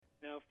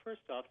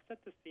first off, set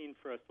the scene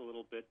for us a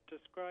little bit.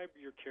 Describe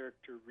your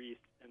character, Rhys,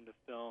 in the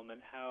film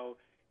and how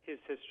his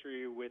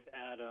history with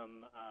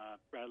Adam,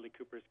 Bradley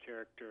Cooper's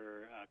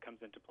character, comes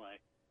into play.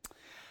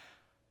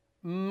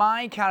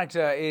 My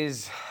character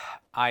is,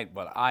 I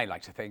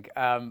like to think,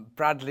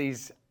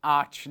 Bradley's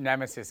arch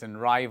nemesis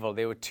and rival.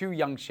 They were two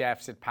young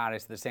chefs at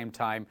Paris at the same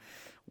time,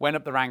 went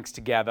up the ranks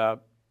together.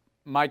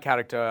 My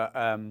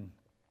character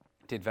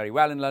did very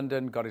well in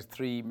London, got his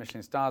 3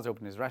 Michelin stars,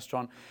 opened his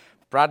restaurant.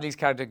 Bradley's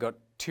character got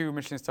 2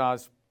 Michelin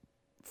stars,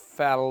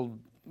 fell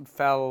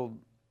foul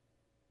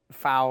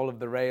of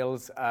the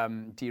rails,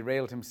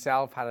 derailed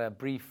himself, had a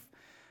brief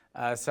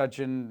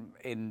sojourn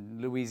in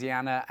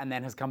Louisiana, and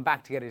then has come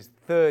back to get his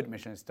 3rd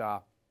Michelin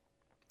star.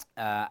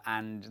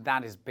 And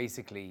that is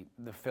basically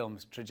the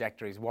film's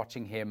trajectory, is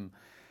watching him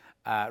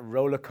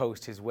roller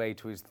coast his way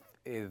to his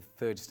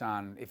 3rd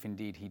star, if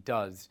indeed he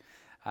does.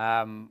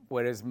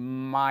 Whereas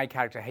my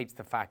character hates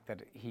the fact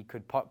that he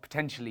could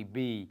potentially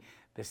be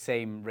the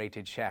same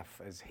rated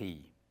chef as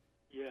he.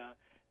 Yeah.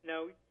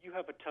 Now, you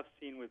have a tough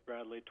scene with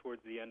Bradley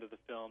towards the end of the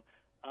film.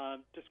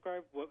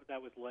 Describe what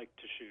that was like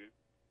to shoot.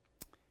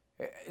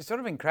 It's sort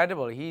of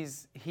incredible.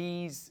 He's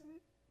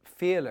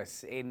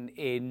fearless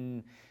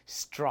in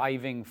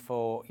striving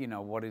for,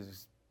 what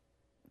is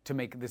to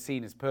make the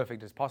scene as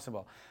perfect as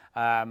possible,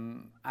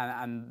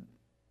 and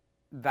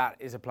that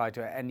is applied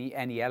to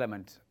any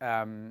element.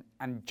 And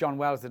John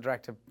Wells, the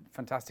director,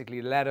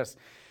 fantastically led us,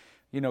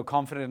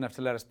 confident enough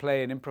to let us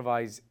play and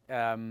improvise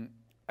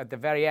at the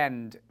very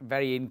end,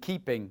 very in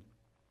keeping,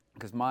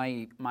 because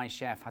my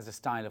chef has a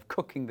style of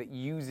cooking that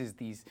uses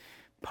these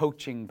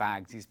poaching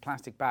bags, these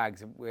plastic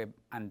bags,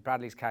 and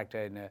Bradley's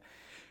character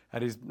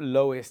at his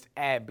lowest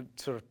ebb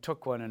sort of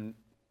took one and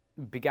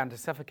began to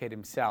suffocate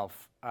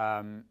himself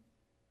in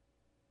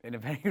a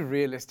very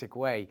realistic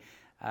way.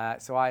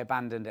 So I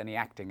abandoned any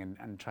acting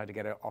and tried to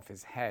get it off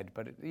his head.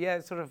 But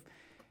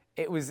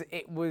it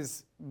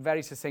was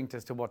very succinct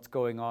as to what's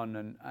going on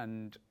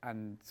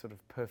and sort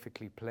of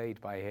perfectly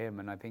played by him,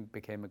 and I think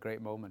became a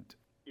great moment.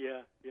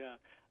 Yeah.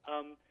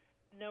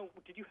 Now,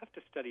 did you have to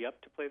study up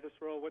to play this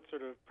role? What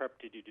sort of prep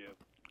did you do?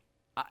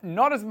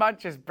 Not as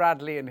much as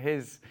Bradley and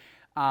his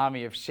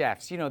army of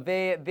chefs.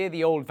 They're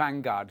the old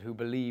vanguard who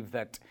believe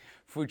that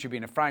food should be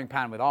in a frying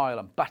pan with oil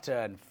and butter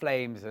and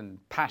flames and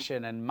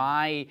passion. And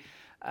my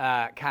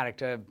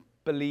character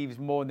believes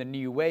more in the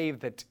new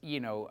wave that,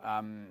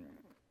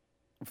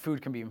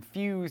 food can be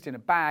infused in a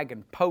bag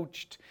and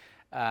poached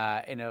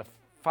in a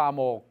far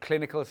more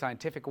clinical,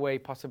 scientific way,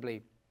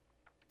 possibly.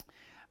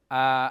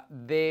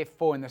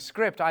 Therefore, in the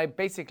script, I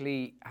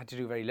basically had to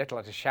do very little. I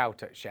had to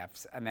shout at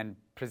chefs and then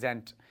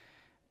present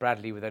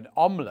Bradley with an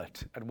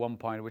omelette at one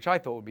point, which I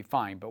thought would be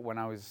fine. But when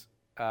I was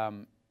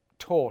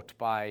taught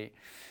by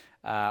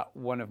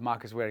one of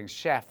Marcus Waring's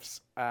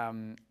chefs,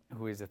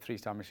 who is a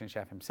 3-star Michelin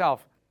chef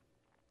himself,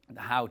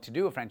 how to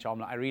do a French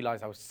omelette, I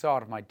realized I was so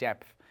out of my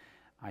depth,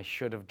 I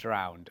should have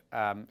drowned.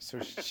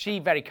 So she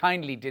very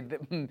kindly did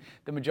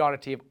the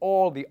majority of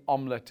all the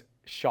omelette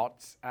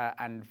shots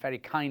and very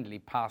kindly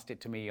passed it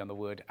to me on the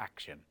word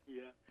action.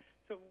 Yeah.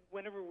 So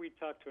whenever we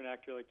talk to an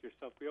actor like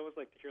yourself, we always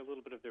like to hear a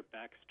little bit of their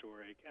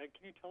backstory. Can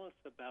you tell us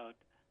about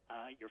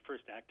your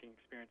first acting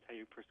experience, how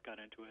you first got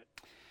into it?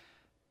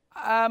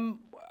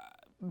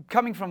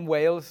 Coming from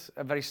Wales,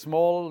 a very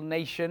small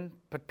nation,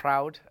 but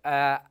proud,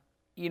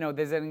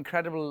 there's an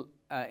incredible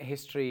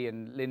history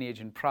and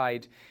lineage and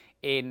pride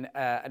in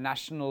a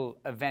national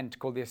event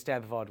called the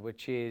Eisteddfod,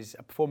 which is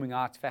a performing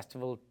arts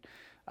festival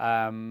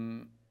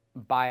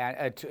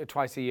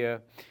twice a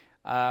year,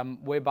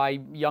 whereby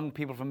young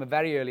people from a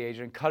very early age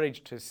are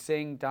encouraged to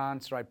sing,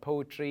 dance, write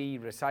poetry,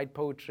 recite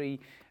poetry,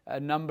 a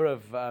number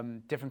of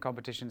different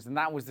competitions. And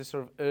that was the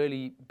sort of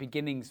early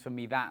beginnings for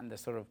me, that and the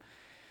sort of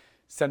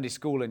Sunday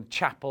school and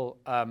chapel.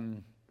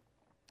 And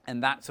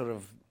that sort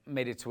of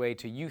made its way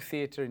to youth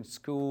theatre in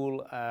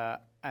school.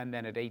 And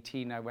then at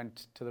 18, I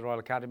went to the Royal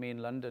Academy in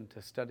London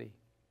to study.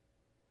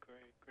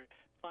 Great.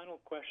 Final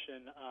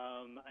question.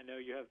 I know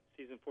you have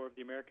season 4 of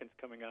The Americans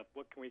coming up.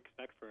 What can we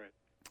expect for it?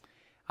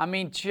 I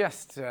mean,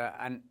 just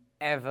an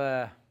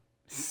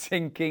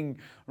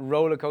ever-sinking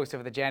roller coaster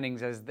for the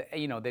Jennings. As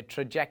the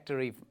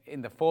trajectory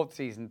in the 4th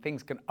season,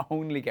 things can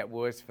only get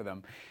worse for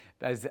them,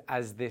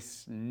 as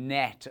this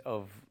net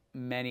of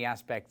many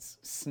aspects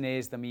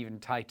snares them even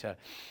tighter.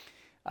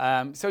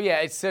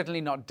 It's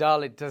certainly not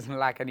dull. It doesn't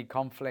lack any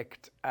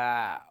conflict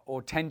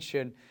or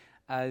tension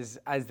as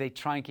they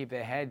try and keep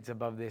their heads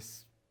above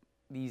these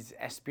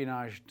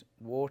espionaged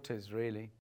waters, really.